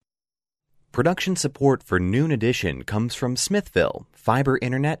Production support for Noon Edition comes from Smithville, fiber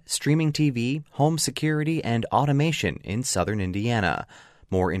internet, streaming TV, home security, and automation in southern Indiana.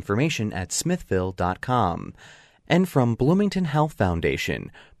 More information at smithville.com. And from Bloomington Health Foundation,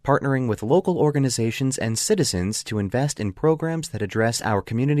 partnering with local organizations and citizens to invest in programs that address our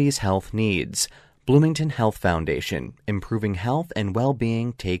community's health needs. Bloomington Health Foundation, improving health and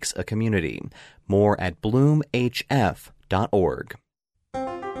well-being takes a community. More at bloomhf.org.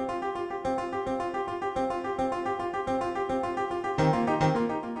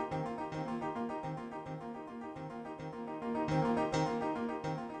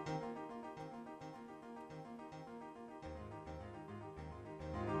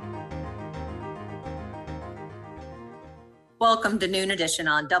 Welcome to Noon Edition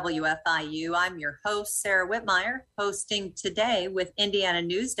on WFIU. I'm your host, Sarah Whitmire, hosting today with Indiana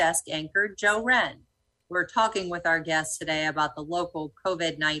News Desk anchor Joe Wren. We're talking with our guests today about the local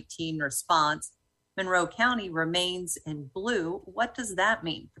COVID-19 response. Monroe County remains in blue. What does that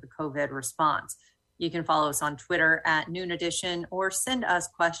mean for the COVID response? You can follow us on Twitter at Noon Edition or send us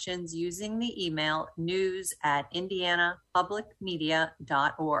questions using the email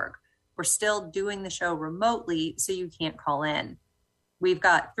news@indianapublicmedia.org. We're still doing the show remotely, so you can't call in. We've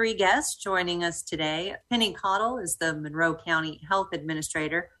got three guests joining us today. Penny Cottle is the Monroe County Health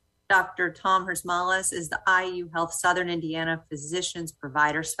Administrator. Dr. Tom Hersmalis is the IU Health Southern Indiana Physicians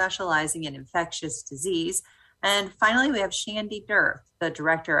Provider specializing in infectious disease. And finally, we have Shandy Durth, the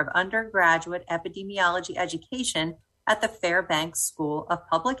Director of Undergraduate Epidemiology Education at the Fairbanks School of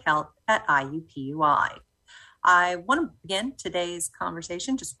Public Health at IUPUI. I want to begin today's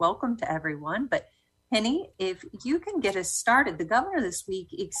conversation. Just welcome to everyone. But Penny, if you can get us started, the governor this week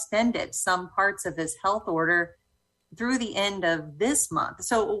extended some parts of his health order through the end of this month.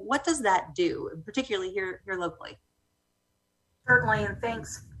 So what does that do, particularly here locally? Certainly, and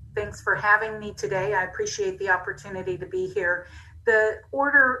thanks for having me today. I appreciate the opportunity to be here. The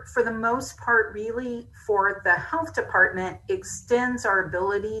order, for the most part, really for the health department, extends our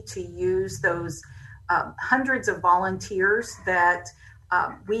ability to use those hundreds of volunteers that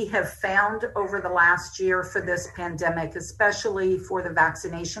we have found over the last year for this pandemic, especially for the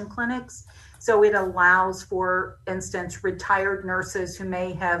vaccination clinics. So it allows, for instance, retired nurses who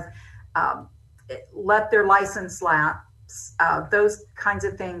may have let their license lapse, those kinds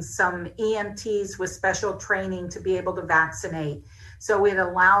of things, some EMTs with special training to be able to vaccinate. So it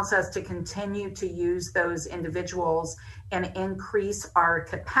allows us to continue to use those individuals and increase our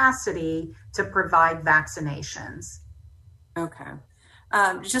capacity to provide vaccinations. Okay.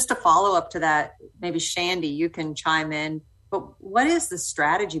 Just a follow up to that, maybe Shandy, you can chime in, but what is the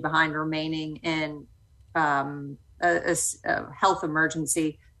strategy behind remaining in a health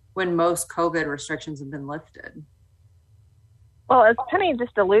emergency when most COVID restrictions have been lifted? Well, as Penny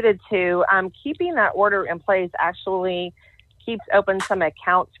just alluded to, keeping that order in place actually keeps open some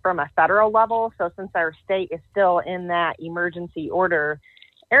accounts from a federal level. So since our state is still in that emergency order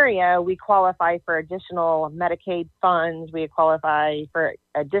area, we qualify for additional Medicaid funds. We qualify for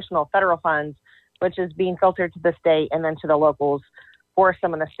additional federal funds, which is being filtered to the state and then to the locals for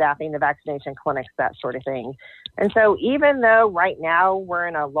some of the staffing, the vaccination clinics, that sort of thing. And so even though right now we're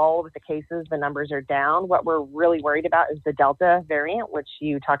in a lull with the cases, the numbers are down, what we're really worried about is the Delta variant, which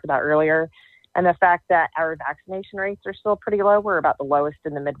you talked about earlier. And the fact that our vaccination rates are still pretty low. We're about the lowest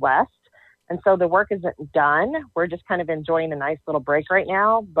in the Midwest. And so the work isn't done. We're just kind of enjoying a nice little break right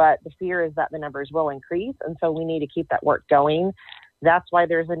now. But the fear is that the numbers will increase. And so we need to keep that work going. That's why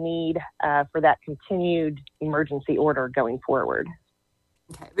there's a need for that continued emergency order going forward.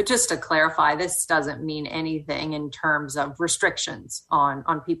 Okay. But just to clarify, this doesn't mean anything in terms of restrictions on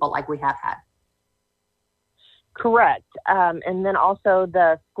people like we have had. Correct. And then also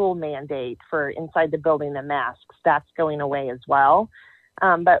the school mandate for inside the building, the masks, that's going away as well.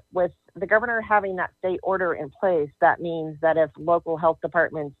 But with the governor having that state order in place, that means that if local health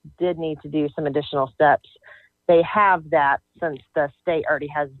departments did need to do some additional steps, they have that since the state already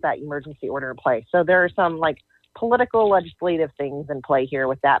has that emergency order in place. So there are some political legislative things in play here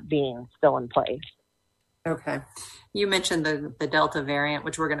with that being still in place. Okay. You mentioned the Delta variant,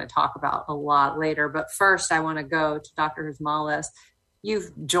 which we're going to talk about a lot later. But first, I want to go to Dr. Hersmalis.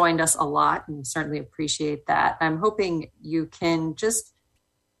 You've joined us a lot and certainly appreciate that. I'm hoping you can just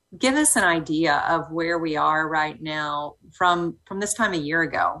give us an idea of where we are right now from this time a year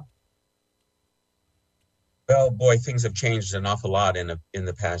ago. Well, boy, things have changed an awful lot in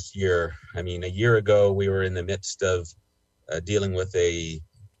the past year. I mean, a year ago, we were in the midst of dealing with a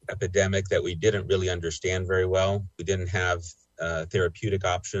epidemic that we didn't really understand very well. We didn't have therapeutic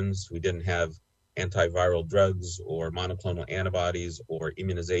options. We didn't have antiviral drugs or monoclonal antibodies or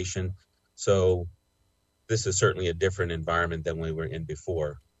immunization. So this is certainly a different environment than we were in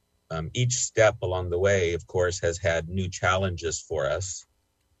before. Each step along the way, of course, has had new challenges for us.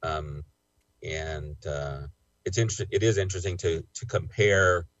 It is interesting to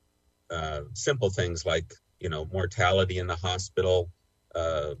compare simple things like, mortality in the hospital,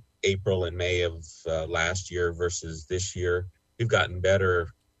 April and May of last year versus this year. We've gotten better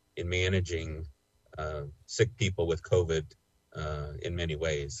in managing sick people with COVID in many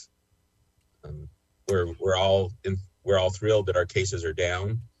ways. We're all thrilled that our cases are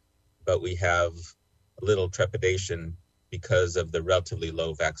down, but we have a little trepidation because of the relatively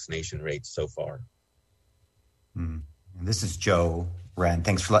low vaccination rates so far. This is Joe Wren.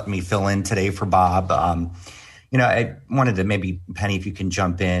 Thanks for letting me fill in today for Bob. I wanted to maybe, Penny, if you can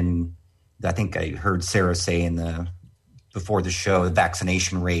jump in. I think I heard Sarah say before the show, the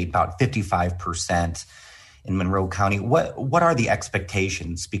vaccination rate about 55% in Monroe County. What are the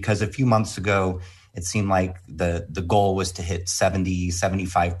expectations? Because a few months ago, it seemed like the goal was to hit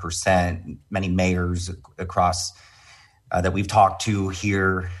 75%. Many mayors across that we've talked to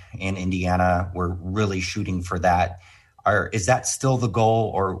here in Indiana were really shooting for that. Is that still the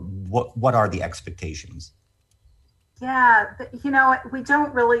goal, or what are the expectations? Yeah, we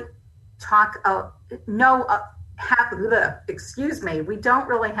don't really talk. We don't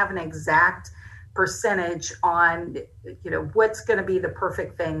really have an exact percentage on, what's going to be the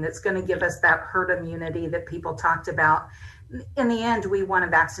perfect thing that's going to give us that herd immunity that people talked about. In the end, we want a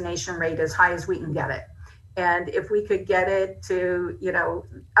vaccination rate as high as we can get it. And if we could get it to,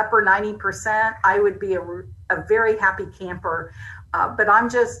 upper 90%, I would be a very happy camper. But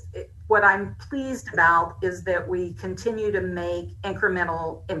what I'm pleased about is that we continue to make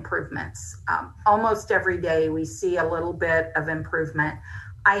incremental improvements. Almost every day we see a little bit of improvement.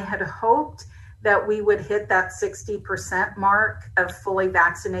 I had hoped that we would hit that 60% mark of fully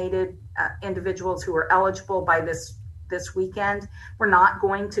vaccinated individuals who are eligible by this weekend. We're not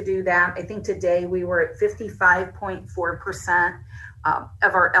going to do that. I think today we were at 55.4%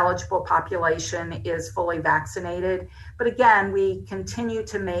 of our eligible population is fully vaccinated. But again, we continue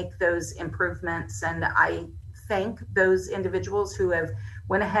to make those improvements. And I thank those individuals who have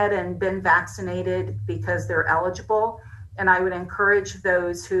went ahead and been vaccinated because they're eligible. And I would encourage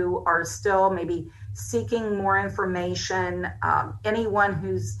those who are still maybe seeking more information, anyone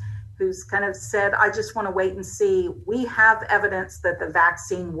who's kind of said, I just want to wait and see. We have evidence that the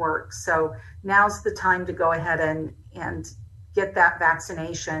vaccine works. So now's the time to go ahead and get that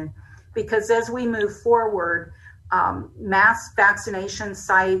vaccination. Because as we move forward, mass vaccination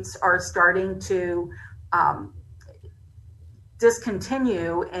sites are starting to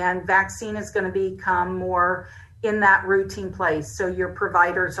discontinue, and vaccine is going to become more in that routine place. So your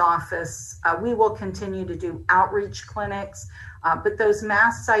provider's office, we will continue to do outreach clinics, but those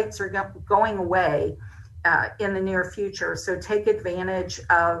mass sites are going away in the near future. So take advantage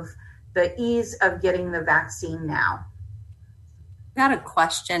of the ease of getting the vaccine now. Got a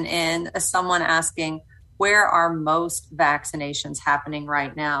question in, someone asking, where are most vaccinations happening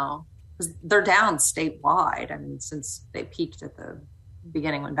right now? Because they're down statewide. I mean, since they peaked at the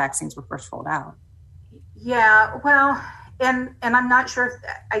beginning when vaccines were first rolled out. Yeah, well, and I'm not sure,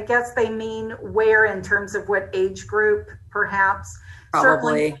 I guess they mean where in terms of what age group, perhaps.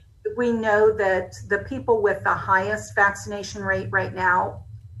 Probably. Certainly, we know that the people with the highest vaccination rate right now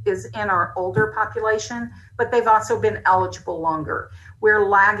is in our older population, but they've also been eligible longer. We're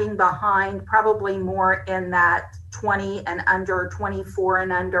lagging behind, probably more in that 20 and under, 24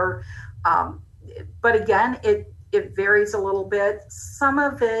 and under. But again, it varies a little bit. Some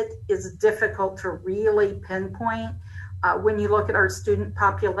of it is difficult to really pinpoint. When you look at our student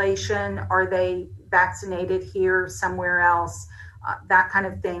population, are they vaccinated here, somewhere else? That kind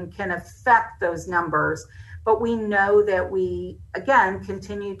of thing can affect those numbers. But we know that we, again,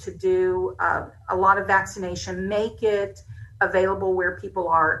 continue to do a lot of vaccination, make it available where people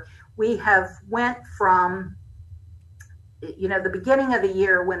are. We have went from, the beginning of the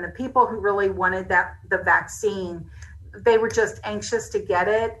year when the people who really wanted the vaccine, they were just anxious to get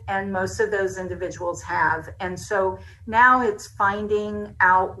it, and most of those individuals have. And so now it's finding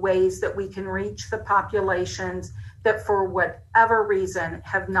out ways that we can reach the populations that for whatever reason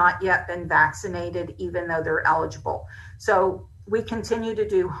have not yet been vaccinated, even though they're eligible. So we continue to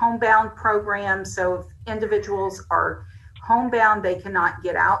do homebound programs. So if individuals are homebound, they cannot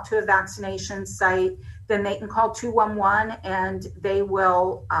get out to a vaccination site, then they can call 211 and they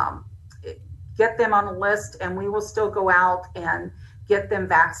will get them on a list, and we will still go out and get them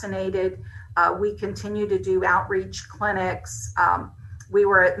vaccinated. We continue to do outreach clinics. We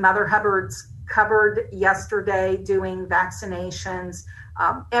were at Mother Hubbard's Cupboard yesterday doing vaccinations.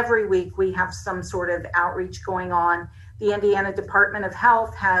 Every week we have some sort of outreach going on. The Indiana Department of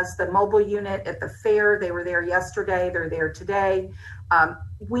Health has the mobile unit at the fair. They were there yesterday. They're there today.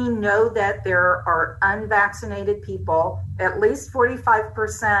 We know that there are unvaccinated people. At least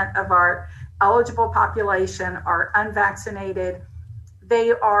 45% of our eligible population are unvaccinated.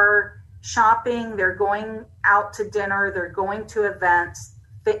 They are shopping. They're going out to dinner. They're going to events,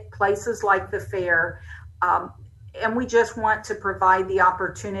 places like the fair. And we just want to provide the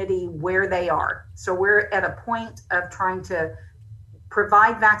opportunity where they are. So we're at a point of trying to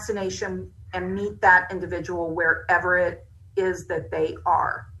provide vaccination and meet that individual wherever it is that they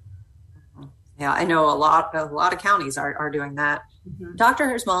are. Yeah, I know a lot of counties are doing that. Mm-hmm. Dr.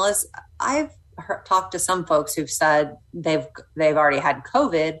 Hersmalis, I've talked to some folks who've said they've already had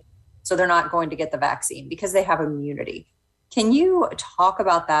COVID, so they're not going to get the vaccine because they have immunity. Can you talk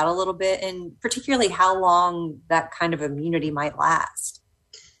about that a little bit, and particularly how long that kind of immunity might last?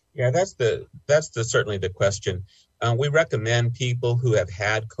 Yeah, that's certainly the question. We recommend people who have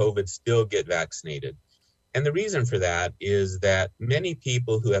had COVID still get vaccinated. And the reason for that is that many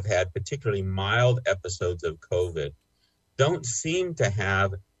people who have had particularly mild episodes of COVID don't seem to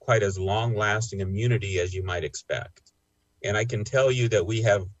have quite as long-lasting immunity as you might expect. And I can tell you that we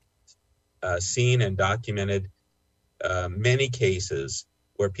have seen and documented many cases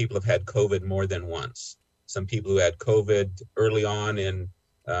where people have had COVID more than once. Some people who had COVID early on in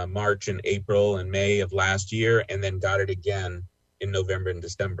March and April and May of last year, and then got it again in November and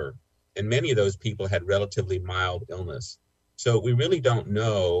December. And many of those people had relatively mild illness. So we really don't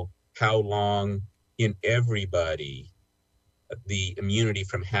know how long in everybody the immunity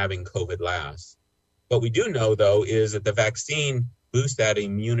from having COVID lasts. What we do know, though, is that the vaccine boosts that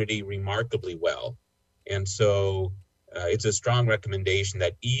immunity remarkably well. And so it's a strong recommendation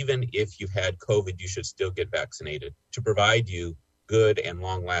that even if you've had COVID, you should still get vaccinated to provide you good and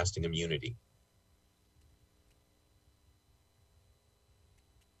long-lasting immunity.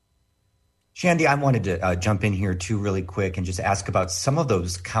 Shandy, I wanted to jump in here too really quick and just ask about some of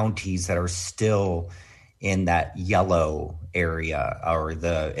those counties that are still in that yellow area, or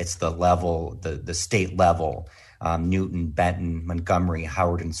the state level, Newton, Benton, Montgomery,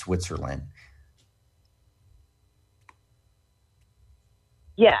 Howard, and Switzerland.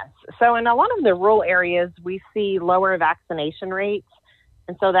 Yes. So in a lot of the rural areas, we see lower vaccination rates.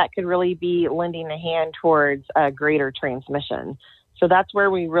 And so that could really be lending a hand towards greater transmission. So that's where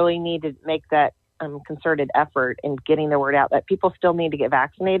we really need to make that concerted effort in getting the word out that people still need to get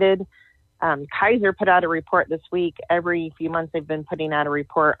vaccinated. Kaiser put out a report this week. Every few months, they've been putting out a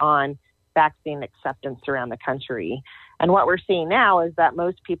report on vaccine acceptance around the country. And what we're seeing now is that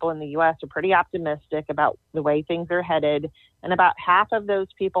most people in the U.S. are pretty optimistic about the way things are headed. And about half of those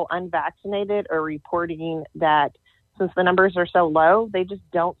people unvaccinated are reporting that since the numbers are so low, they just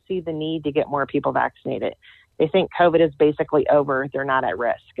don't see the need to get more people vaccinated. They think COVID is basically over. They're not at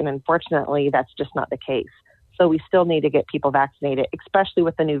risk. And unfortunately, that's just not the case. So we still need to get people vaccinated, especially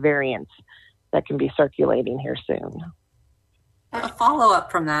with the new variants that can be circulating here soon. A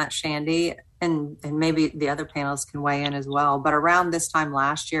follow-up from that, Shandy, and maybe the other panelists can weigh in as well, but around this time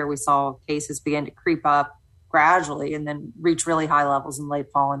last year, we saw cases begin to creep up gradually and then reach really high levels in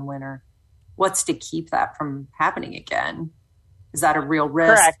late fall and winter. What's to keep that from happening again? Is that a real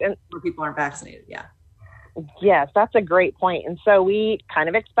risk? Correct. And where people aren't vaccinated? Yeah. Yes, that's a great point. And so we kind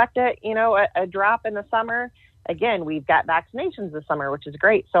of expect a drop in the summer. Again, we've got vaccinations this summer, which is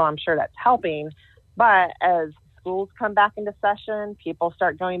great. So I'm sure that's helping. But as schools come back into session, people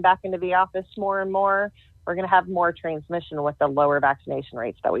start going back into the office more and more, we're going to have more transmission with the lower vaccination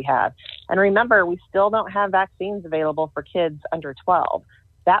rates that we have. And remember, we still don't have vaccines available for kids under 12.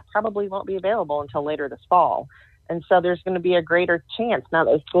 That probably won't be available until later this fall. And so there's going to be a greater chance now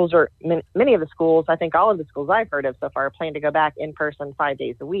that schools are, many of the schools, I think all of the schools I've heard of so far, plan to go back in person 5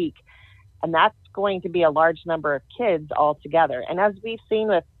 days a week. And that's going to be a large number of kids altogether. And as we've seen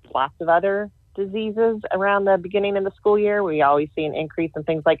with lots of other diseases around the beginning of the school year, we always see an increase in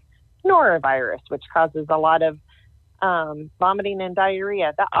things like norovirus, which causes a lot of vomiting and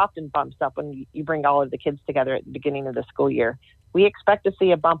diarrhea. That often bumps up when you bring all of the kids together at the beginning of the school year. We expect to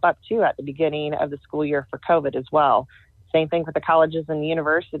see a bump up too at the beginning of the school year for COVID as well. Same thing with the colleges and the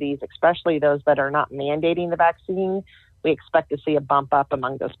universities, especially those that are not mandating the vaccine. We expect to see a bump up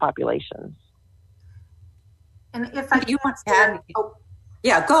among those populations. And if I you want to add anything?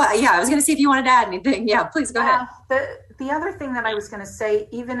 Yeah, go ahead. Yeah, I was going to see if you wanted to add anything. Yeah, please go ahead. The other thing that I was going to say,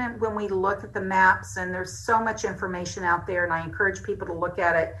 even when we look at the maps, and there's so much information out there, and I encourage people to look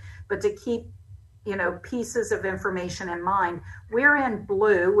at it, but to keep pieces of information in mind. We're in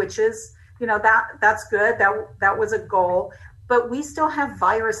blue, which is, that's good. That was a goal. but we still have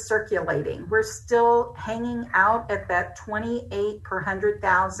virus circulating. We're still hanging out at that 28 per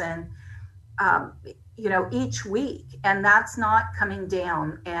 100,000, each week, and that's not coming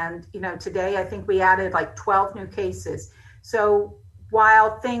down. And, today I think we added like 12 new cases. So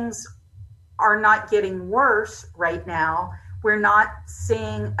while things are not getting worse right now, we're not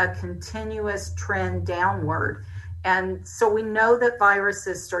seeing a continuous trend downward. And so we know that virus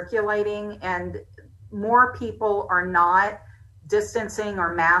is circulating, and more people are not distancing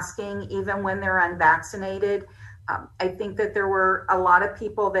or masking even when they're unvaccinated. I think that there were a lot of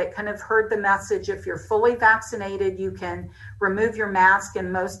people that kind of heard the message, if you're fully vaccinated, you can remove your mask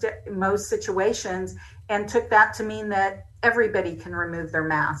in most situations, and took that to mean that everybody can remove their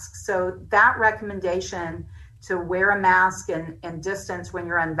mask. So that recommendation to wear a mask and distance when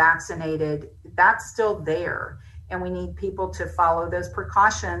you're unvaccinated, that's still there. And we need people to follow those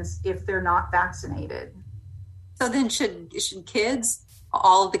precautions if they're not vaccinated. So then should kids,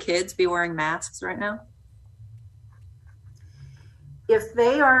 all of the kids, be wearing masks right now? If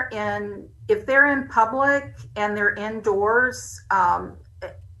they're in public and they're indoors,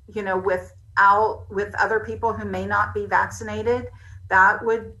 with other people who may not be vaccinated, that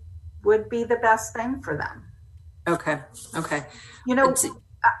would be the best thing for them. Okay.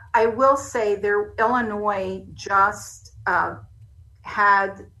 I will say Illinois just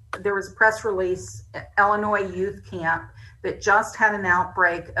there was a press release, Illinois Youth Camp, that just had an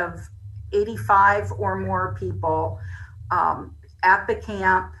outbreak of 85 or more people at the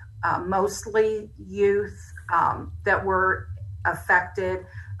camp, mostly youth that were affected.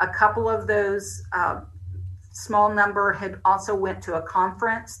 A couple of those, small number, had also went to a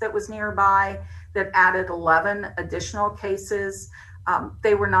conference that was nearby that added 11 additional cases.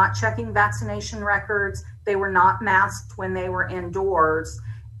 They were not checking vaccination records. They were not masked when they were indoors,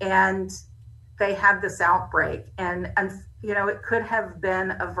 and they had this outbreak. And it could have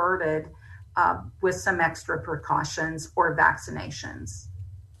been averted with some extra precautions or vaccinations.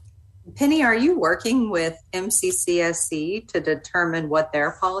 Penny, are you working with MCCSC to determine what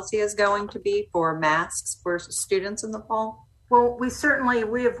their policy is going to be for masks for students in the fall? Well, we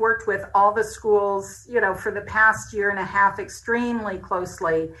have worked with all the schools, for the past year and a half extremely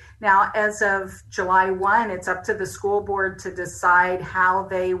closely. Now, as of July 1, it's up to the school board to decide how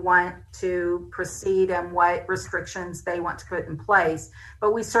they want to proceed and what restrictions they want to put in place.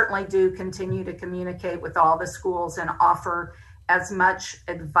 But we certainly do continue to communicate with all the schools and offer as much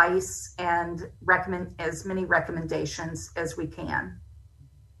advice and recommend as many recommendations as we can.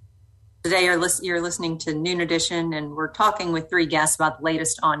 Today, you're listening to Noon Edition, and we're talking with three guests about the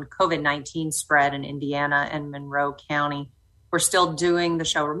latest on COVID-19 spread in Indiana and Monroe County. We're still doing the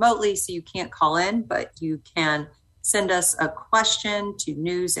show remotely, so you can't call in, but you can send us a question to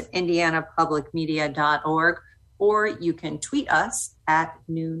news@indianapublicmedia.org, or you can tweet us at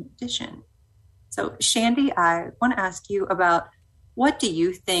Noon Edition. So, Shandy, I want to ask you about, what do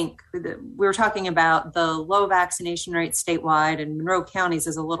you think? We were talking about the low vaccination rate statewide, and Monroe counties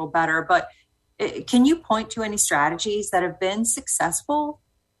is a little better, but can you point to any strategies that have been successful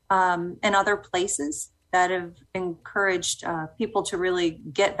in other places that have encouraged people to really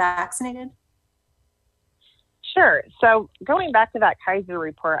get vaccinated? Sure. So going back to that Kaiser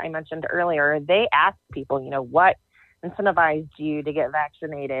report I mentioned earlier, they asked people, what incentivized you to get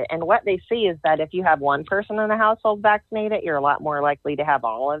vaccinated. And what they see is that if you have one person in the household vaccinated, you're a lot more likely to have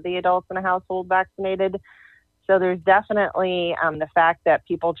all of the adults in the household vaccinated. So there's definitely the fact that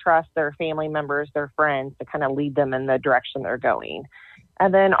people trust their family members, their friends, to kind of lead them in the direction they're going.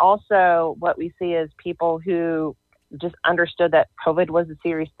 And then also what we see is people who just understood that COVID was a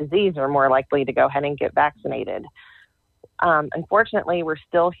serious disease are more likely to go ahead and get vaccinated. Unfortunately, we're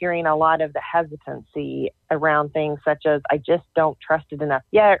still hearing a lot of the hesitancy around things such as, I just don't trust it enough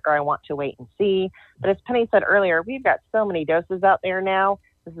yet, or I want to wait and see. But as Penny said earlier, we've got so many doses out there now.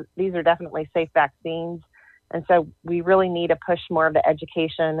 These are definitely safe vaccines. And so we really need to push more of the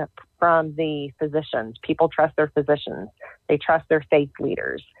education from the physicians. People trust their physicians. They trust their faith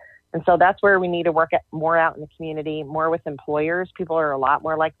leaders. And so that's where we need to work more out in the community, more with employers. People are a lot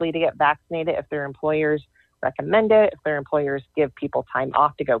more likely to get vaccinated if their employers recommend it, if their employers give people time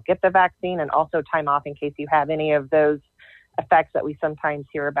off to go get the vaccine, and also time off in case you have any of those effects that we sometimes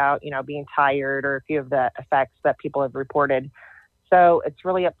hear about, being tired, or a few of the effects that people have reported. So it's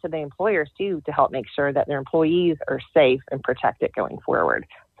really up to the employers too to help make sure that their employees are safe and protected going forward.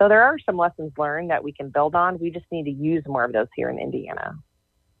 So there are some lessons learned that we can build on. We just need to use more of those here in Indiana.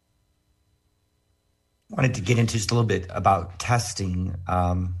 Wanted to get into just a little bit about testing,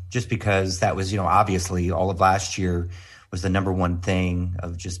 just because that was, obviously all of last year was the number one thing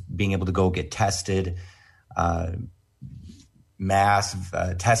of just being able to go get tested. mass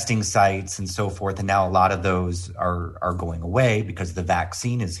testing sites and so forth, and now a lot of those are going away because the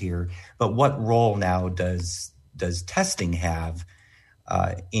vaccine is here. But what role now does testing have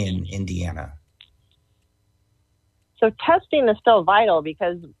in Indiana? So testing is still vital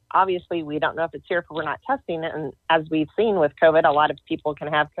because obviously we don't know if it's here if we're not testing it. And as we've seen with COVID, a lot of people can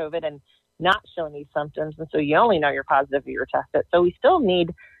have COVID and not show any symptoms. And so you only know you're positive if you're tested. So we still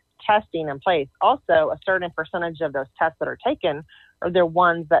need testing in place. Also, a certain percentage of those tests that are taken are the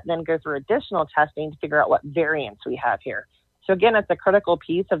ones that then go through additional testing to figure out what variants we have here. So again, it's a critical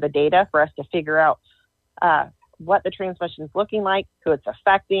piece of the data for us to figure out what the transmission is looking like, who it's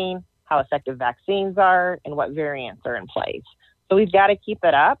affecting, how effective vaccines are, and what variants are in place. So we've got to keep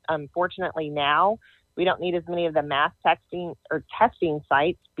it up. Unfortunately, now we don't need as many of the mass testing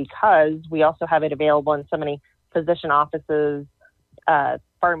sites because we also have it available in so many physician offices,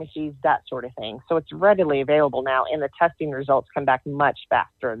 pharmacies, that sort of thing. So it's readily available now, and the testing results come back much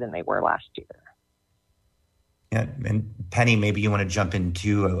faster than they were last year. Yeah, and Penny, maybe you want to jump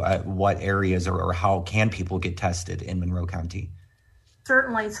into what areas or how can people get tested in Monroe County?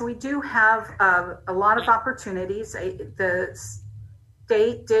 Certainly. So we do have a lot of opportunities. The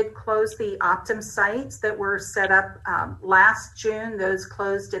state did close the Optum sites that were set up last June. Those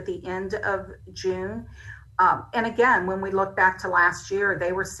closed at the end of June. And again, when we look back to last year,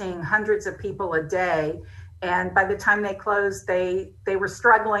 they were seeing hundreds of people a day. And by the time they closed, they were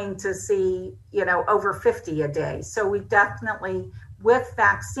struggling to see, over 50 a day. So we definitely, with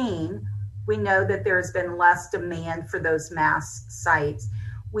vaccine, we know that there's been less demand for those mass sites.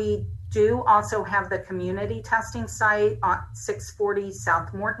 We do also have the community testing site on 640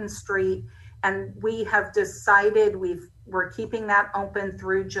 South Morton Street, and we have decided we're keeping that open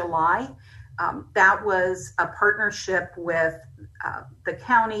through July. That was a partnership with the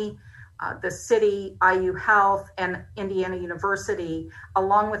county, the city, IU Health, and Indiana University,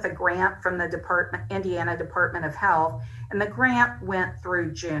 along with a grant from the Indiana Department of Health, and the grant went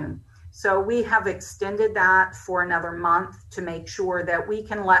through June. So we have extended that for another month to make sure that we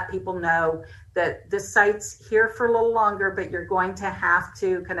can let people know that the site's here for a little longer, but you're going to have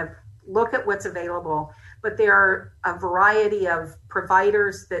to kind of look at what's available. But there are a variety of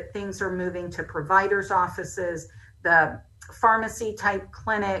providers that things are moving to providers' offices, the pharmacy type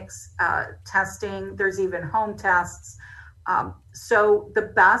clinics, testing, there's even home tests. So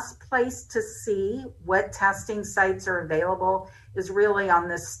the best place to see what testing sites are available is really on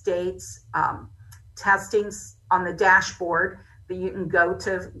the state's testings on the dashboard that you can go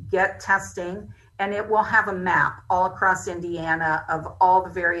to get testing, and it will have a map all across Indiana of all the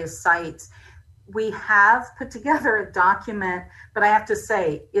various sites. We have put together a document, but I have to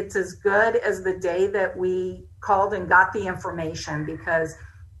say it's as good as the day that we called and got the information, because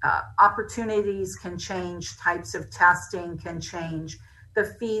opportunities can change, types of testing can change, the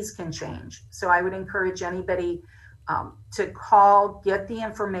fees can change. So I would encourage anybody to call, get the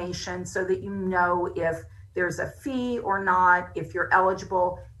information so that you know if there's a fee or not, if you're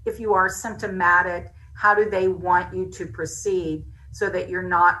eligible, if you are symptomatic, how do they want you to proceed so that you're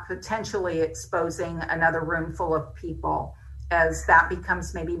not potentially exposing another room full of people as that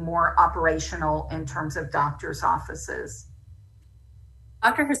becomes maybe more operational in terms of doctors' offices.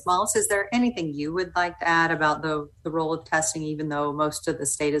 Dr. Hismalis, is there anything you would like to add about the role of testing, even though most of the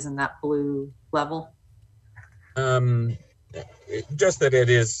state is in that blue level? Just that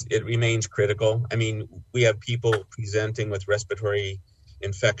it remains critical. I mean, we have people presenting with respiratory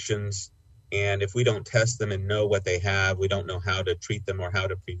infections, and if we don't test them and know what they have, we don't know how to treat them or how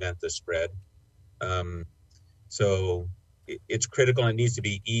to prevent the spread. So it's critical. It needs to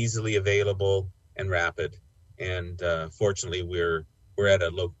be easily available and rapid. And fortunately, we're at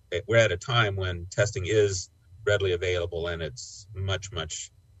a time when testing is readily available, and it's much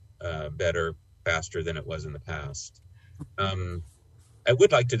better, faster than it was in the past. I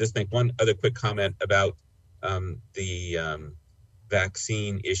would like to just make one other quick comment about the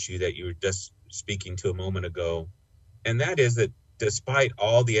vaccine issue that you were just speaking to a moment ago, and that is that despite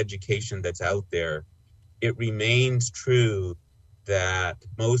all the education that's out there, it remains true that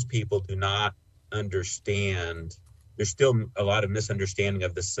most people do not understand. There's still a lot of misunderstanding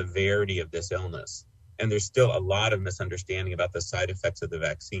of the severity of this illness, and there's still a lot of misunderstanding about the side effects of the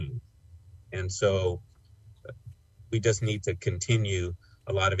vaccine. And so we just need to continue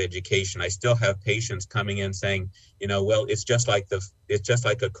a lot of education. I still have patients coming in saying, well, it's just like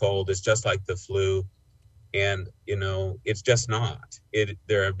a cold, it's just like the flu. And, it's just not.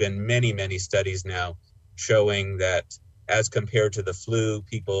 There have been many studies now showing that as compared to the flu,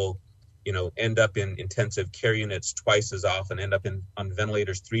 people, end up in intensive care units twice as often, end up on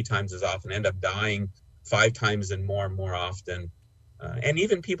ventilators 3 times as often, end up dying 5 times and more often. And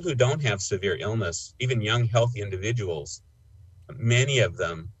even people who don't have severe illness, even young, healthy individuals, many of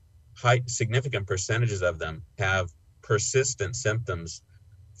them, significant percentages of them, have persistent symptoms,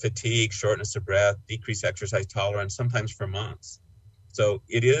 fatigue, shortness of breath, decreased exercise tolerance, sometimes for months. So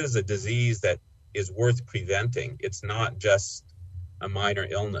it is a disease that is worth preventing. It's not just a minor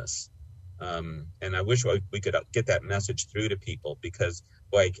illness. And I wish we could get that message through to people, because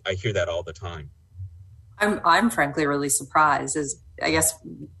I hear that all the time. I'm frankly really surprised. As I guess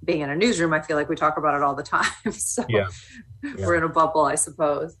being in a newsroom, I feel like we talk about it all the time. So Yeah. We're in a bubble, I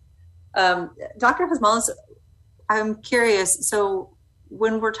suppose. Dr. Hosmalis, I'm curious. So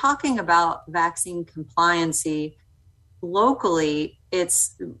when we're talking about vaccine compliancy locally,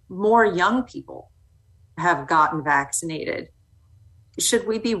 it's more young people have gotten vaccinated. Should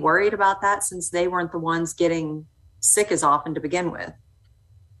we be worried about that, since they weren't the ones getting sick as often to begin with?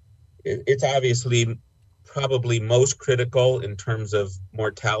 It's obviously probably most critical in terms of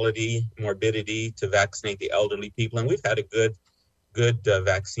mortality, morbidity, to vaccinate the elderly people. And we've had a good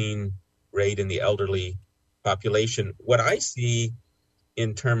vaccine rate in the elderly population. What I see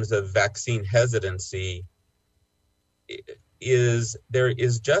in terms of vaccine hesitancy is there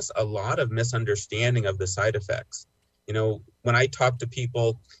is just a lot of misunderstanding of the side effects. You know, when I talk to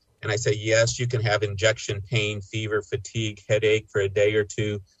people and I say, yes, you can have injection pain, fever, fatigue, headache for a day or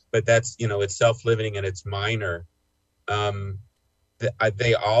two, but that's, it's self-limiting and it's minor.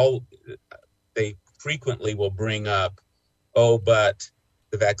 They frequently will bring up, but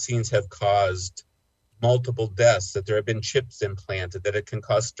the vaccines have caused multiple deaths, that there have been chips implanted, that it can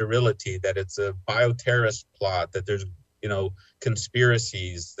cause sterility, that it's a bioterrorist plot, that there's,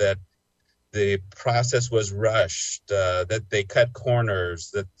 conspiracies, that the process was rushed, that they cut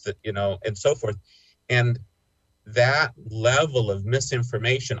corners, that and so forth. And that level of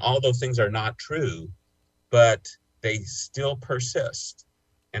misinformation, all those things are not true, but they still persist.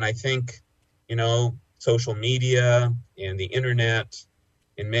 And I think, social media and the internet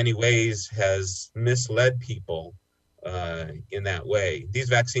in many ways has misled people in that way. These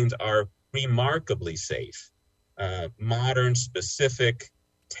vaccines are remarkably safe, modern, specific,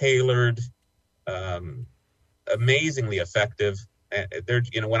 tailored, amazingly effective.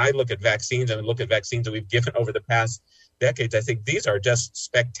 When I look at vaccines and look at vaccines that we've given over the past decades, I think these are just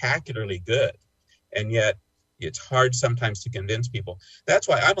spectacularly good. And yet it's hard sometimes to convince people. That's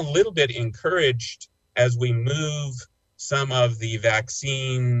why I'm a little bit encouraged as we move some of the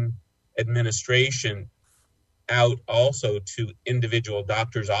vaccine administration out also to individual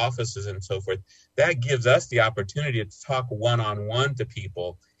doctors' offices and so forth. That gives us the opportunity to talk one-on-one to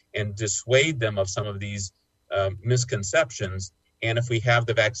people and dissuade them of some of these misconceptions. And if we have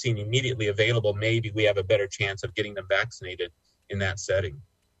the vaccine immediately available, maybe we have a better chance of getting them vaccinated in that setting.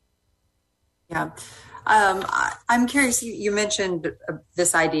 Yeah. I'm curious, you mentioned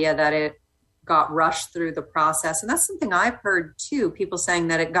this idea that it got rushed through the process. And that's something I've heard too, people saying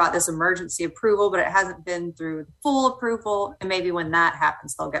that it got this emergency approval, but it hasn't been through full approval. And maybe when that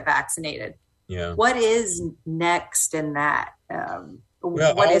happens, they'll get vaccinated. Yeah. What is next in that?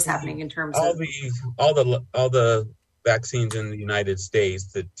 What is happening in terms of all the vaccines in the United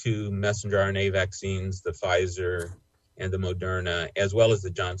States, the 2 messenger RNA vaccines, the Pfizer and the Moderna, as well as the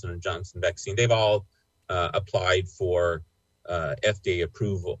Johnson & Johnson vaccine, they've all applied for FDA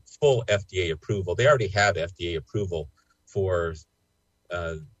approval, full FDA approval. They already have FDA approval for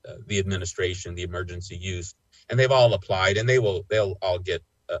the administration, the emergency use, and they've all applied, and they'll all get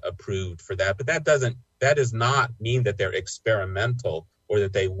approved for that. But that does not mean that they're experimental or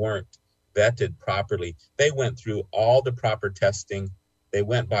that they weren't vetted properly. They went through all the proper testing. They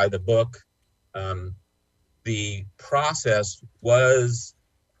went by the book. The process was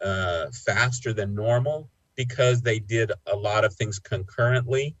faster than normal because they did a lot of things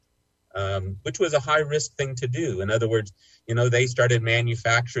concurrently, which was a high-risk thing to do. In other words, they started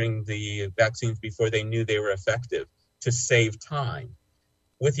manufacturing the vaccines before they knew they were effective to save time,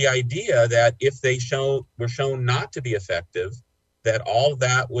 with the idea that if they were shown not to be effective, that all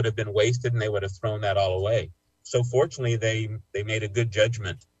that would have been wasted and they would have thrown that all away. So fortunately, they made a good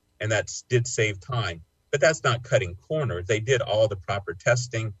judgment, and that did save time. But that's not cutting corners. They did all the proper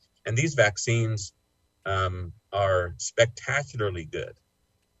testing, and these vaccines are spectacularly good.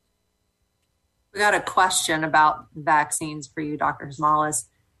 We got a question about vaccines for you, Dr. Hosmalis.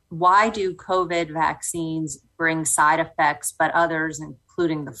 Why do COVID vaccines bring side effects, but others,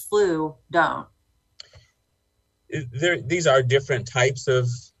 including the flu, don't? These are different types of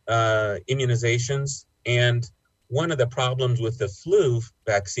immunizations. And one of the problems with the flu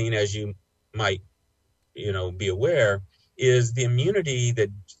vaccine, as you might be aware, is the immunity that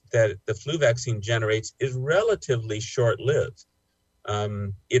that the flu vaccine generates is relatively short-lived.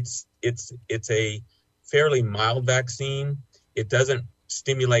 It's a fairly mild vaccine. It doesn't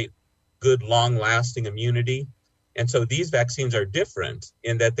stimulate good long-lasting immunity. And so these vaccines are different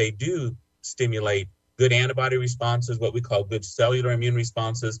in that they do stimulate good antibody responses, what we call good cellular immune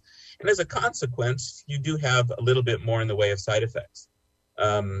responses. And as a consequence, you do have a little bit more in the way of side effects.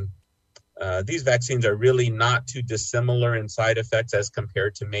 These vaccines are really not too dissimilar in side effects as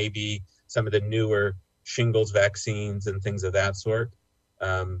compared to maybe some of the newer shingles vaccines and things of that sort.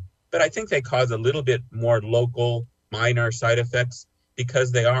 But I think they cause a little bit more local minor side effects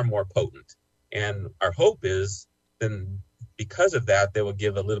because they are more potent. And our hope is then because of that, they will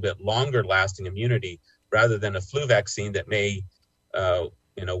give a little bit longer lasting immunity rather than a flu vaccine that may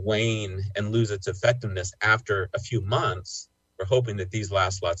wane and lose its effectiveness after a few months. We're hoping that these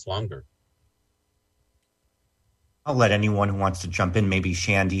last lots longer. I'll let anyone who wants to jump in, maybe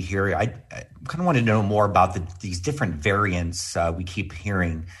Shandy here. I kind of want to know more about these different variants we keep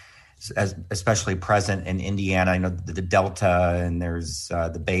hearing, especially present in Indiana. I know the Delta and there's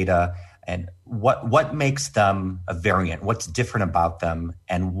the Beta. And what makes them a variant? What's different about them?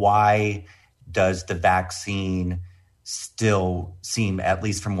 And why does the vaccine still seem, at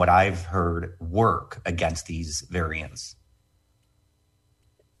least from what I've heard, work against these variants?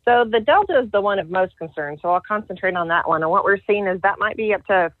 So the Delta is the one of most concern. So I'll concentrate on that one. And what we're seeing is that might be up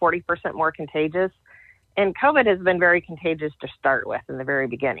to 40% more contagious. And COVID has been very contagious to start with in the very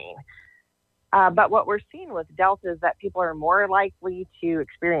beginning. But what we're seeing with Delta is that people are more likely to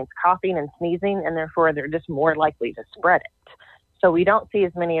experience coughing and sneezing, and therefore they're just more likely to spread it. So we don't see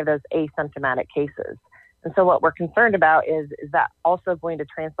as many of those asymptomatic cases. And so what we're concerned about is that also going to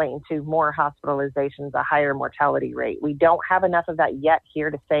translate into more hospitalizations, a higher mortality rate. We don't have enough of that yet here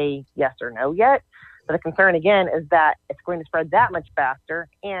to say yes or no yet. But the concern, again, is that it's going to spread that much faster,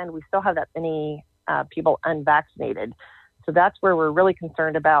 and we still have that many people unvaccinated. So that's where we're really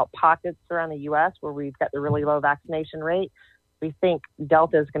concerned about pockets around the U.S. where we've got the really low vaccination rate. We think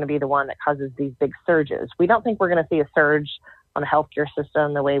Delta is going to be the one that causes these big surges. We don't think we're going to see a surge on the healthcare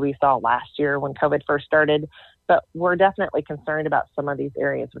system the way we saw last year when COVID first started, but we're definitely concerned about some of these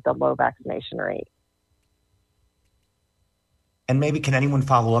areas with the low vaccination rate. And maybe can anyone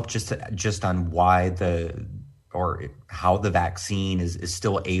follow up just on why or how the vaccine is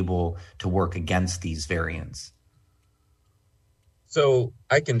still able to work against these variants? So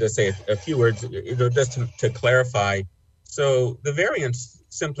I can just say a few words, just to clarify. So the variants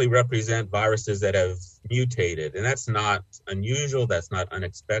simply represent viruses that have mutated, and that's not unusual. That's not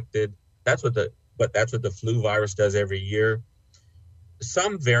unexpected. That's what the flu virus does every year.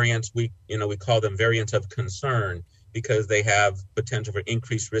 Some variants we call them variants of concern because they have potential for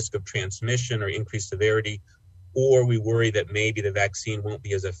increased risk of transmission or increased severity, or we worry that maybe the vaccine won't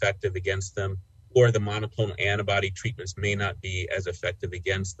be as effective against them, or the monoclonal antibody treatments may not be as effective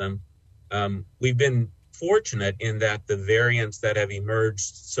against them. We've been fortunate in that the variants that have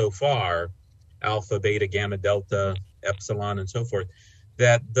emerged so far, alpha, beta, gamma, delta, epsilon, and so forth,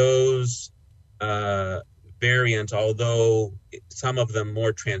 that those variants, although some of them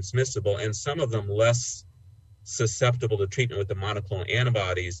more transmissible and some of them less susceptible to treatment with the monoclonal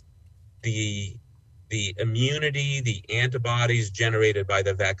antibodies, the immunity, the antibodies generated by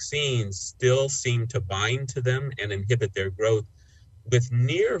the vaccines still seem to bind to them and inhibit their growth with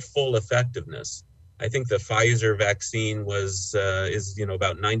near full effectiveness. I think the Pfizer vaccine is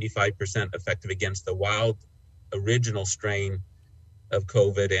about 95% effective against the wild original strain of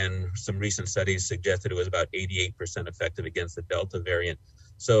COVID, and some recent studies suggested it was about 88% effective against the Delta variant.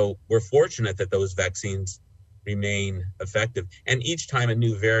 So we're fortunate that those vaccines remain effective. And each time a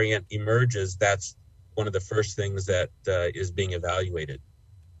new variant emerges, that's one of the first things that is being evaluated.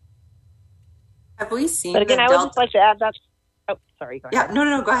 Have we seen? But again, I would just like to add that. Oh, sorry. Go ahead. Yeah,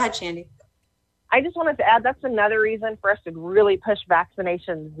 no, go ahead, Shandy. I just wanted to add that's another reason for us to really push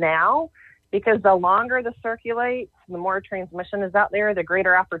vaccinations now, because the longer this circulates, the more transmission is out there, the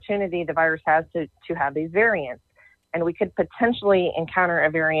greater opportunity the virus has to have these variants. And we could potentially encounter a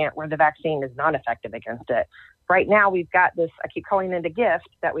variant where the vaccine is not effective against it. Right now, we've got this, I keep calling it a gift,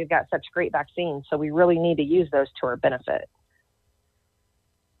 that we've got such great vaccines, so we really need to use those to our benefit.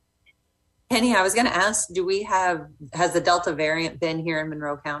 Penny, I was going to ask, has the Delta variant been here in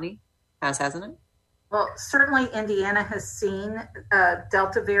Monroe County? Hasn't it? Well, certainly Indiana has seen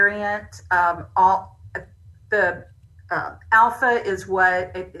Delta variant. The Alpha is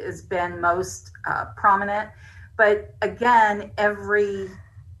what has been most prominent. But again,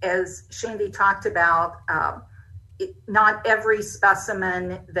 as Shandy talked about, not every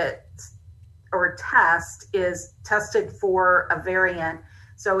specimen or test is tested for a variant.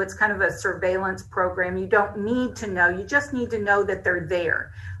 So it's kind of a surveillance program. You don't need to know. You just need to know that they're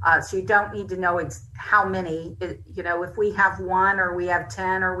there. So you don't need to know how many. If we have 1 or we have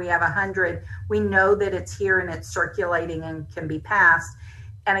 10 or we have 100, we know that it's here and it's circulating and can be passed.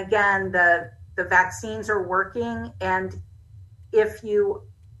 And again, the vaccines are working. And if you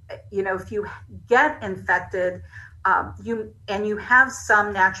get infected, you have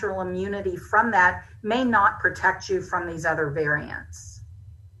some natural immunity from that, may not protect you from these other variants.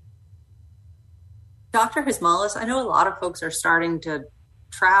 Dr. Hismalis, I know a lot of folks are starting to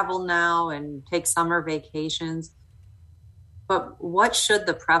travel now and take summer vacations, but what should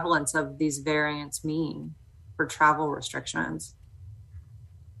the prevalence of these variants mean for travel restrictions?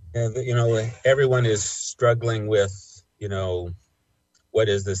 Everyone is struggling with, what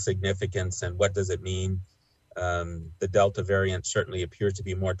is the significance and what does it mean? The Delta variant certainly appears to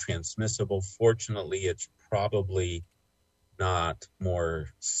be more transmissible. Fortunately, it's probably not more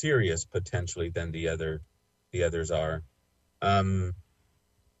serious potentially than the others are.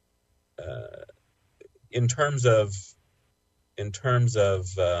 In terms of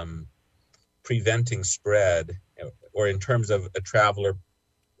preventing spread, or in terms of a traveler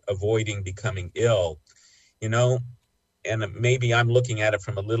avoiding becoming ill, and maybe I'm looking at it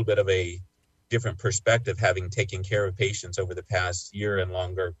from a little bit of a different perspective, having taken care of patients over the past year and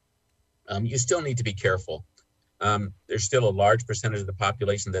longer. You still need to be careful. There's still a large percentage of the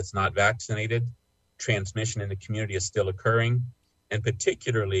population that's not vaccinated. Transmission in the community is still occurring. And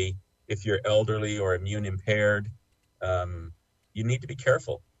particularly if you're elderly or immune impaired, you need to be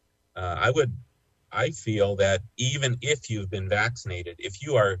careful. I feel that even if you've been vaccinated, if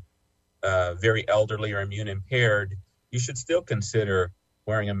you are very elderly or immune impaired, you should still consider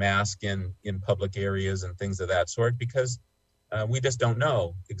wearing a mask in public areas and things of that sort, because we just don't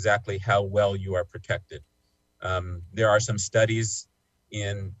know exactly how well you are protected. There are some studies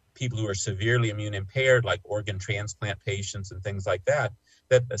in people who are severely immune impaired, like organ transplant patients and things like that,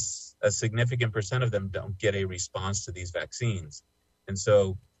 that a significant percent of them don't get a response to these vaccines. And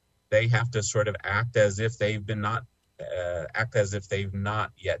so they have to sort of act as if they've not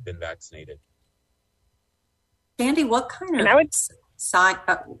yet been vaccinated. Sandy, what kind of sign?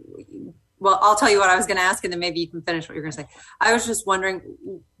 Well, I'll tell you what I was going to ask, and then maybe you can finish what you're going to say. I was just wondering,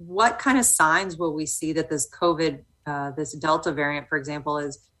 what kind of signs will we see that this COVID, this Delta variant, for example,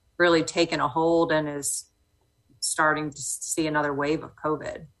 is really taken a hold and is starting to see another wave of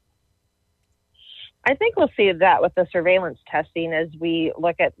COVID? I think we'll see that with the surveillance testing as we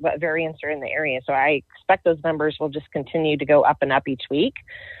look at what variants are in the area. So I expect those numbers will just continue to go up and up each week.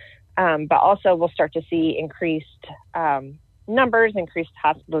 But also we'll start to see increased numbers, increased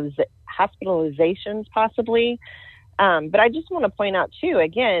hospitalizations possibly. But I just want to point out too,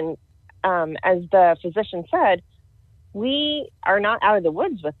 again, as the physician said, we are not out of the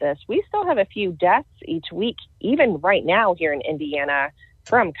woods with this. We still have a few deaths each week, even right now here in Indiana,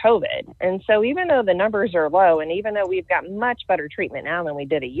 from COVID. And so even though the numbers are low, and even though we've got much better treatment now than we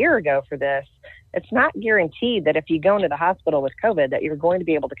did a year ago for this, it's not guaranteed that if you go into the hospital with COVID that you're going to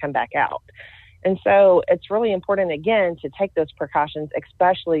be able to come back out. And so it's really important, again, to take those precautions,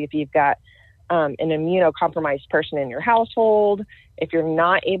 especially if you've got an immunocompromised person in your household. If you're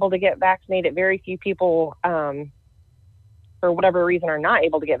not able to get vaccinated, very few people, for whatever reason, are not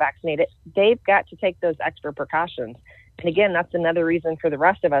able to get vaccinated. They've got to take those extra precautions. And again, that's another reason for the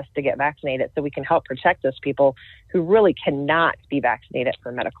rest of us to get vaccinated, so we can help protect those people who really cannot be vaccinated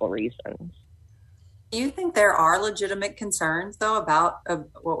for medical reasons. Do you think there are legitimate concerns, though, about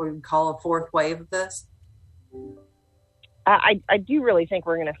what we would call a fourth wave of this? I do really think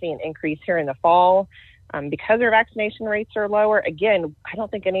we're going to see an increase here in the fall because our vaccination rates are lower. Again, I don't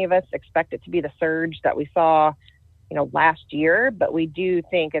think any of us expect it to be the surge that we saw, last year, but we do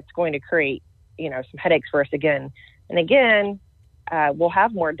think it's going to create, some headaches for us again. And again, we'll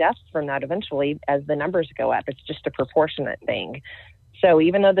have more deaths from that eventually as the numbers go up. It's just a proportionate thing. So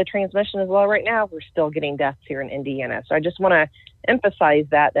even though the transmission is low right now, we're still getting deaths here in Indiana. So I just want to emphasize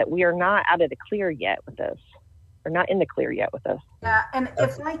that we are not out of the clear yet with this. We're not in the clear yet with this. Yeah, and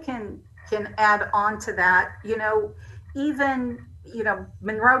if I can add on to that, even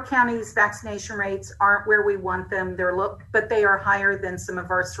Monroe County's vaccination rates aren't where we want them. But they are higher than some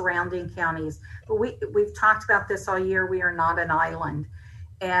of our surrounding counties. But we've talked about this all year. We are not an island.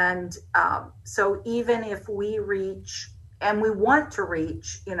 And so even if we reach, and we want to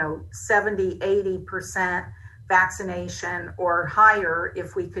reach, 70, 80% vaccination or higher,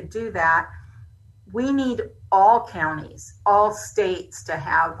 if we could do that, we need all counties, all states to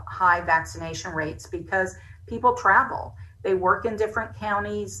have high vaccination rates, because people travel. They work in different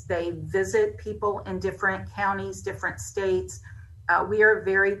counties. They visit people in different counties, different states. We are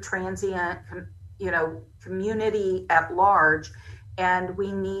very transient, community at large, and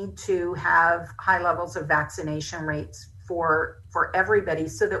we need to have high levels of vaccination rates for everybody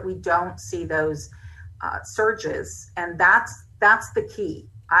so that we don't see those surges. And that's the key.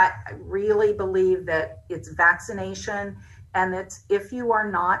 I really believe that it's vaccination, and it's if you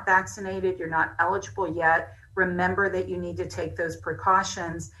are not vaccinated, you're not eligible yet, remember that you need to take those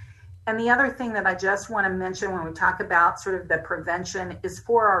precautions. And the other thing that I just want to mention when we talk about sort of the prevention is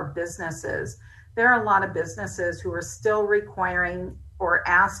for our businesses. There are a lot of businesses who are still requiring or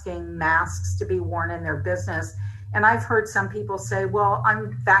asking masks to be worn in their business. And I've heard some people say, well,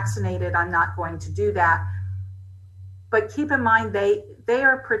 I'm vaccinated, I'm not going to do that. But keep in mind, they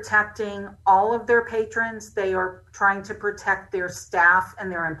are protecting all of their patrons. They are trying to protect their staff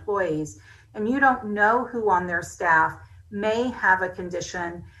and their employees. And you don't know who on their staff may have a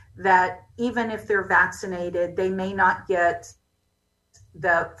condition that even if they're vaccinated, they may not get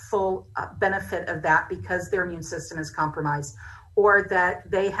the full benefit of that because their immune system is compromised, or that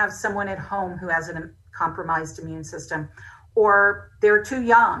they have someone at home who has a compromised immune system, or they're too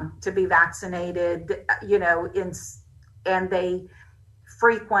young to be vaccinated, and they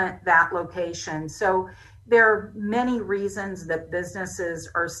frequent that location. So there are many reasons that businesses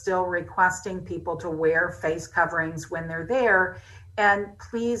are still requesting people to wear face coverings when they're there. And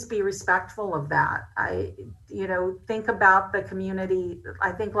please be respectful of that. Think about the community.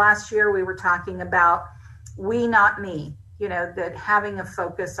 I think last year we were talking about we, not me, that having a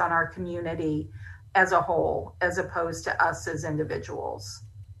focus on our community as a whole, as opposed to us as individuals.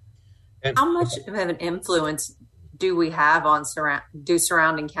 And how much of an influence do we have on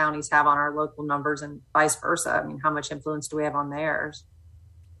surrounding counties have on our local numbers and vice versa? I mean, how much influence do we have on theirs?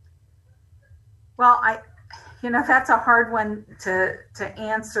 Well, that's a hard one to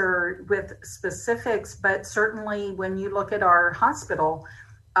answer with specifics, but certainly when you look at our hospital,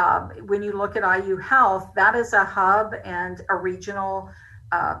 when you look at IU Health, that is a hub and a regional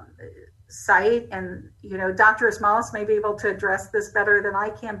site. And, Dr. Ismalis may be able to address this better than I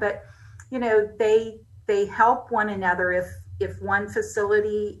can, but, they help one another. If one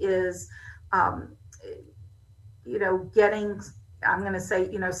facility is, getting, I'm going to say,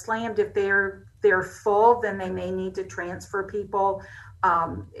 slammed, if they're full, then they may need to transfer people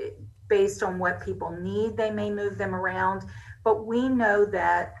based on what people need. They may move them around, but we know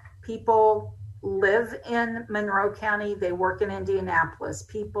that people live in Monroe County, they work in Indianapolis.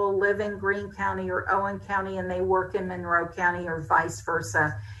 People live in Greene County or Owen County and they work in Monroe County, or vice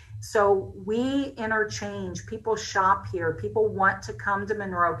versa. So we interchange. People shop here. People want to come to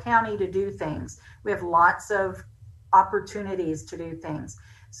Monroe County to do things. We have lots of opportunities to do things.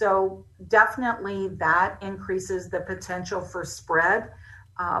 So definitely that increases the potential for spread,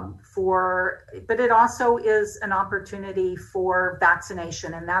 but it also is an opportunity for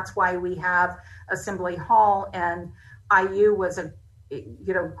vaccination. And that's why we have Assembly Hall, and IU was a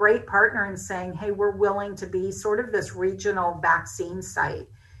great partner in saying, hey, we're willing to be sort of this regional vaccine site.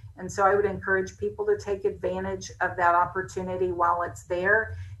 And so I would encourage people to take advantage of that opportunity while it's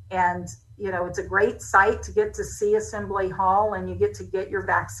there. And, it's a great site to get to see Assembly Hall, and you get to get your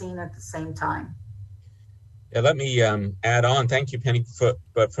vaccine at the same time. Yeah, let me add on. Thank you, Penny.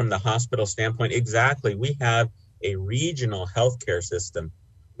 But from the hospital standpoint, exactly. We have a regional healthcare system.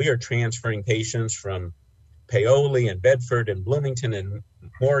 We are transferring patients from Paoli and Bedford and Bloomington and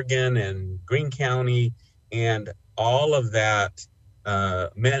Morgan and Greene County, and all of that. A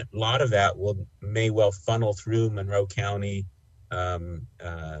lot of that may well funnel through Monroe County.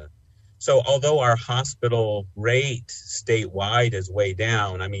 So although our hospital rate statewide is way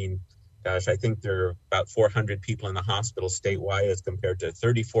down, I think there are about 400 people in the hospital statewide as compared to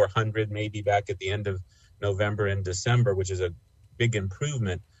 3,400 maybe back at the end of November and December, which is a big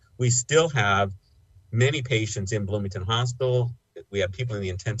improvement. We still have many patients in Bloomington Hospital. We have people in the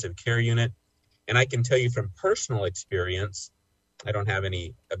intensive care unit. And I can tell you from personal experience, I don't have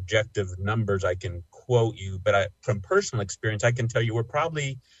any objective numbers I can quote you, but from personal experience, I can tell you we're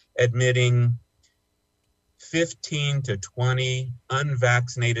probably admitting 15 to 20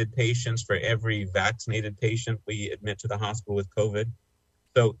 unvaccinated patients for every vaccinated patient we admit to the hospital with COVID.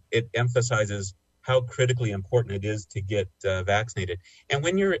 So it emphasizes how critically important it is to get vaccinated. And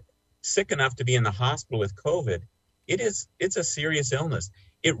when you're sick enough to be in the hospital with COVID, it's a serious illness.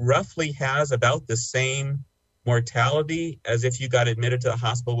 It roughly has about the same mortality as if you got admitted to the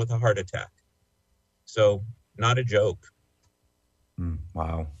hospital with a heart attack. So not a joke.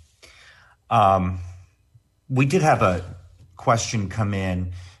 Wow. We did have a question come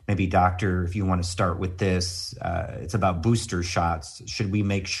in. Maybe, Doctor, if you want to start with this, it's about booster shots. Should we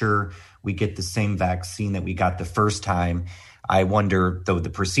make sure we get the same vaccine that we got the first time? I wonder, though, the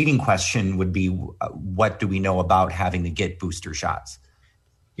preceding question would be, what do we know about having to get booster shots?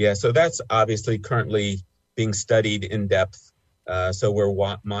 Yeah, so that's obviously currently being studied in depth. So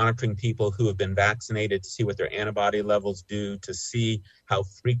we're monitoring people who have been vaccinated to see what their antibody levels do, to see how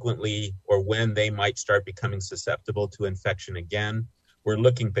frequently or when they might start becoming susceptible to infection again. We're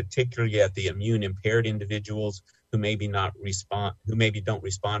looking particularly at the immune impaired individuals who maybe don't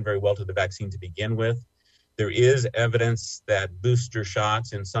respond very well to the vaccine to begin with. There is evidence that booster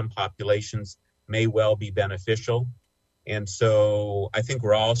shots in some populations may well be beneficial. And so I think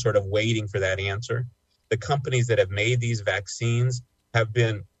we're all sort of waiting for that answer. The companies that have made these vaccines have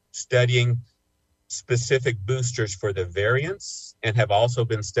been studying specific boosters for the variants and have also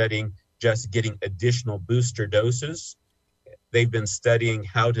been studying just getting additional booster doses. They've been studying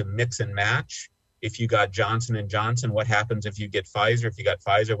how to mix and match. If you got Johnson & Johnson, what happens if you get Pfizer? If you got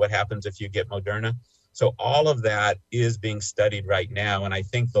Pfizer, what happens if you get Moderna? So all of that is being studied right now, and I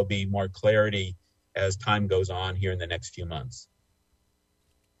think there'll be more clarity as time goes on here in the next few months.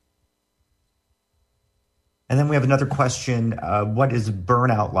 And then we have another question. What is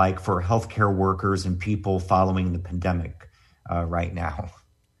burnout like for healthcare workers and people following the pandemic right now?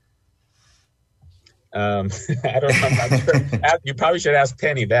 I don't know. I'm sure. You probably should ask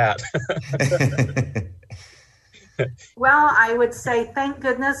Penny that. Well, I would say thank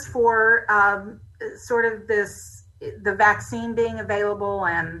goodness for sort of the vaccine being available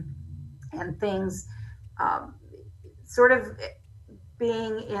and things sort of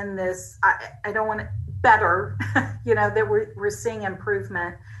being in this, I don't want to, better, that we're seeing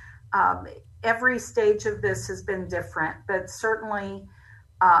improvement. Every stage of this has been different, but certainly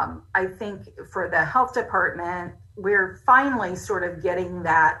I think for the health department, we're finally sort of getting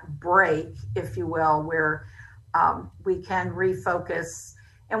that break, if you will, where we can refocus.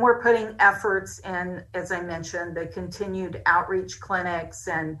 And we're putting efforts in, as I mentioned, the continued outreach clinics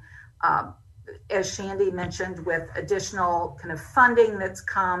and as Shandy mentioned, with additional kind of funding that's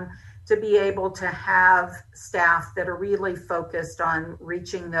come to be able to have staff that are really focused on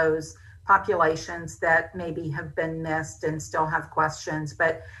reaching those populations that maybe have been missed and still have questions.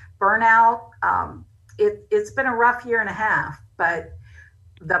 But burnout, it's been a rough year and a half, but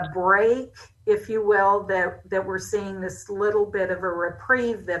the break, if you will, that we're seeing this little bit of a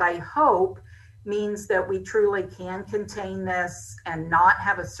reprieve that I hope means that we truly can contain this and not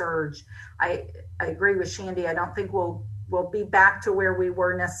have a surge. I agree with Shandy. I don't think we'll be back to where we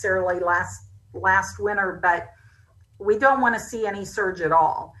were necessarily last winter, but we don't want to see any surge at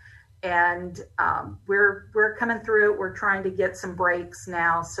all. And we're coming through it. We're trying to get some breaks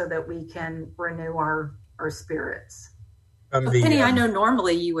now so that we can renew our spirits. Penny, I know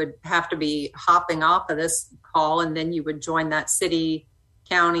normally you would have to be hopping off of this call and then you would join that city,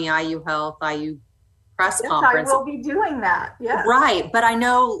 county, IU Health, IU press conference. I will be doing that. Yes. Right. But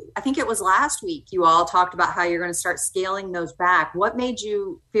I think it was last week you all talked about how you're going to start scaling those back. What made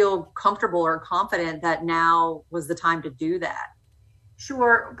you feel comfortable or confident that now was the time to do that?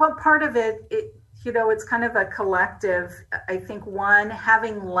 Sure. Well, part of it, it's kind of a collective. I think one,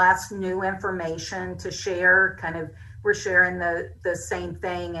 having less new information to share, we're sharing the same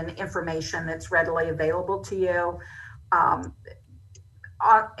thing and information that's readily available to you. And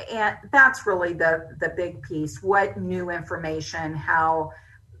that's really the big piece. What new information, how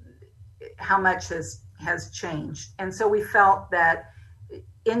much has changed. And so we felt that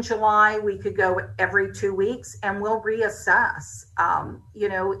in July, we could go every 2 weeks and we'll reassess.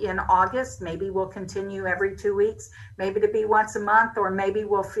 In August, maybe we'll continue every 2 weeks, maybe to be once a month, or maybe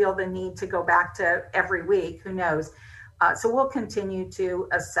we'll feel the need to go back to every week. Who knows? So we'll continue to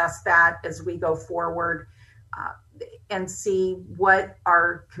assess that as we go forward and see what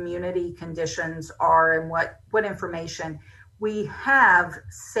our community conditions are and what information. We have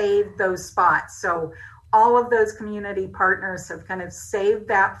saved those spots. So all of those community partners have kind of saved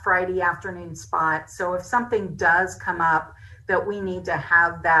that Friday afternoon spot. So if something does come up that we need to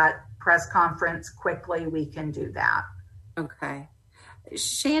have that press conference quickly, we can do that. Okay.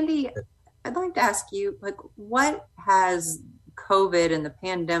 Shandy, I'd like to ask you, what has COVID and the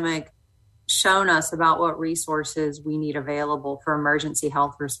pandemic shown us about what resources we need available for emergency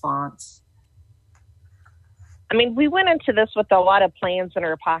health response? I mean, we went into this with a lot of plans in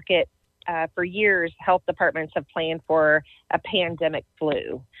our pocket. For years, health departments have planned for a pandemic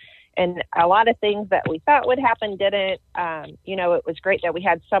flu. And a lot of things that we thought would happen didn't. It was great that we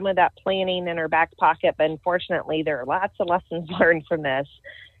had some of that planning in our back pocket, but unfortunately, there are lots of lessons learned from this.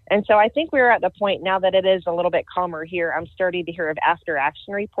 And so I think we're at the point now that it is a little bit calmer here. I'm starting to hear of after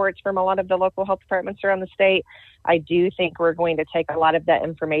action reports from a lot of the local health departments around the state. I do think we're going to take a lot of that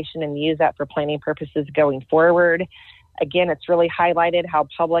information and use that for planning purposes going forward. Again, it's really highlighted how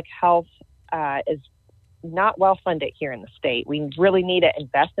public health is not well funded here in the state. We really need to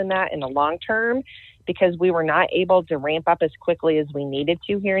invest in that in the long term, because we were not able to ramp up as quickly as we needed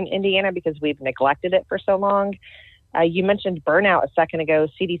to here in Indiana because we've neglected it for so long. You mentioned burnout a second ago.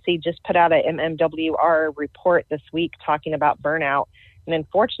 CDC just put out a MMWR report this week talking about burnout. And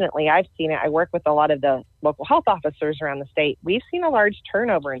unfortunately, I've seen it. I work with a lot of the local health officers around the state. We've seen a large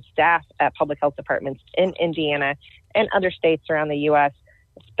turnover in staff at public health departments in Indiana and other states around the U.S.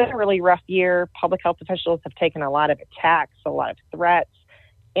 It's been a really rough year. Public health officials have taken a lot of attacks, a lot of threats,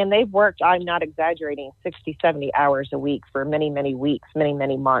 and they've worked, I'm not exaggerating, 60, 70 hours a week for many, many weeks, many,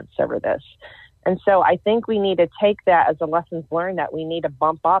 many months over this. And so I think we need to take that as a lessons learned, that we need to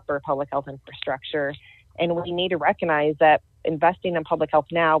bump up our public health infrastructure, and we need to recognize that investing in public health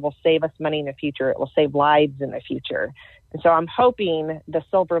now will save us money in the future. It will save lives in the future. And so I'm hoping the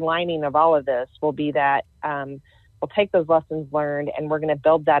silver lining of all of this will be that we'll take those lessons learned and we're going to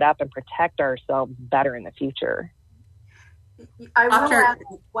build that up and protect ourselves better in the future. I will add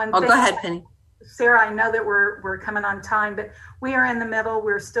one thing. Go ahead, Penny. Sarah, I know that we're coming on time, but we are in the middle.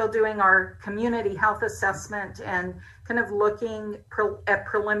 We're still doing our community health assessment and kind of looking at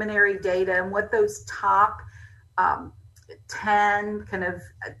preliminary data and what those top 10 kind of,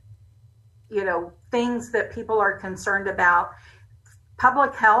 things that people are concerned about.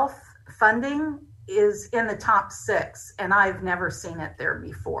 Public health funding is in the top 6, and I've never seen it there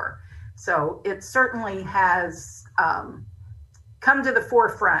before. So it certainly has come to the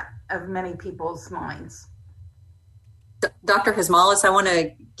forefront of many people's minds. Dr. Kosmalis, I want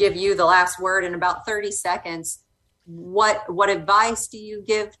to give you the last word in about 30 seconds. What advice do you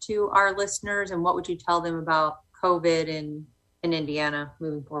give to our listeners, and what would you tell them about COVID in Indiana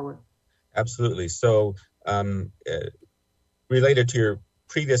moving forward? Absolutely. So related to your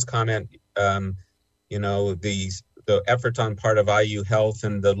previous comment, the efforts on part of IU Health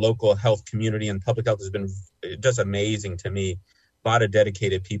and the local health community and public health has been just amazing to me. A lot of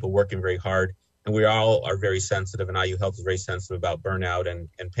dedicated people working very hard, and we all are very sensitive, and IU Health is very sensitive about burnout and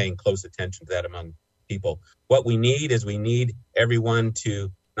paying close attention to that among people. What we need is everyone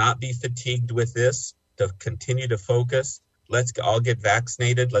to not be fatigued with this, to continue to focus. Let's all get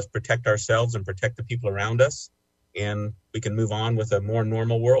vaccinated. Let's protect ourselves and protect the people around us, and we can move on with a more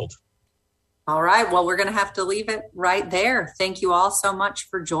normal world. All right. Well, we're going to have to leave it right there. Thank you all so much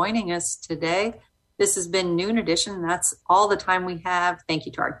for joining us today. This has been Noon Edition. That's all the time we have. Thank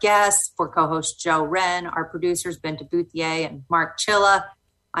you to our guests, for co-host Joe Wren, our producers Benta Bouthier and Mark Chilla.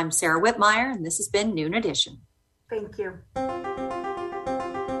 I'm Sarah Whitmire, and this has been Noon Edition. Thank you.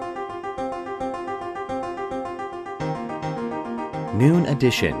 Noon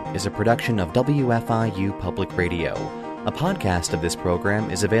Edition is a production of WFIU Public Radio. A podcast of this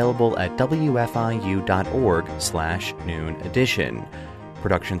program is available at wfiu.org/Noon Edition.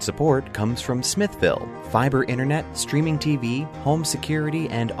 Production support comes from Smithville, fiber internet, streaming TV, home security,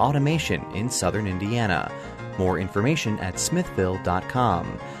 and automation in southern Indiana. More information at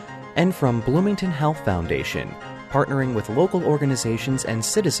smithville.com. And from Bloomington Health Foundation, partnering with local organizations and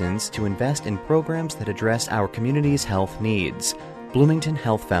citizens to invest in programs that address our community's health needs. Bloomington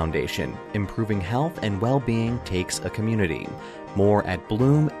Health Foundation, improving health and well-being takes a community. More at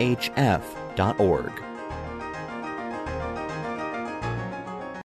bloomhf.org.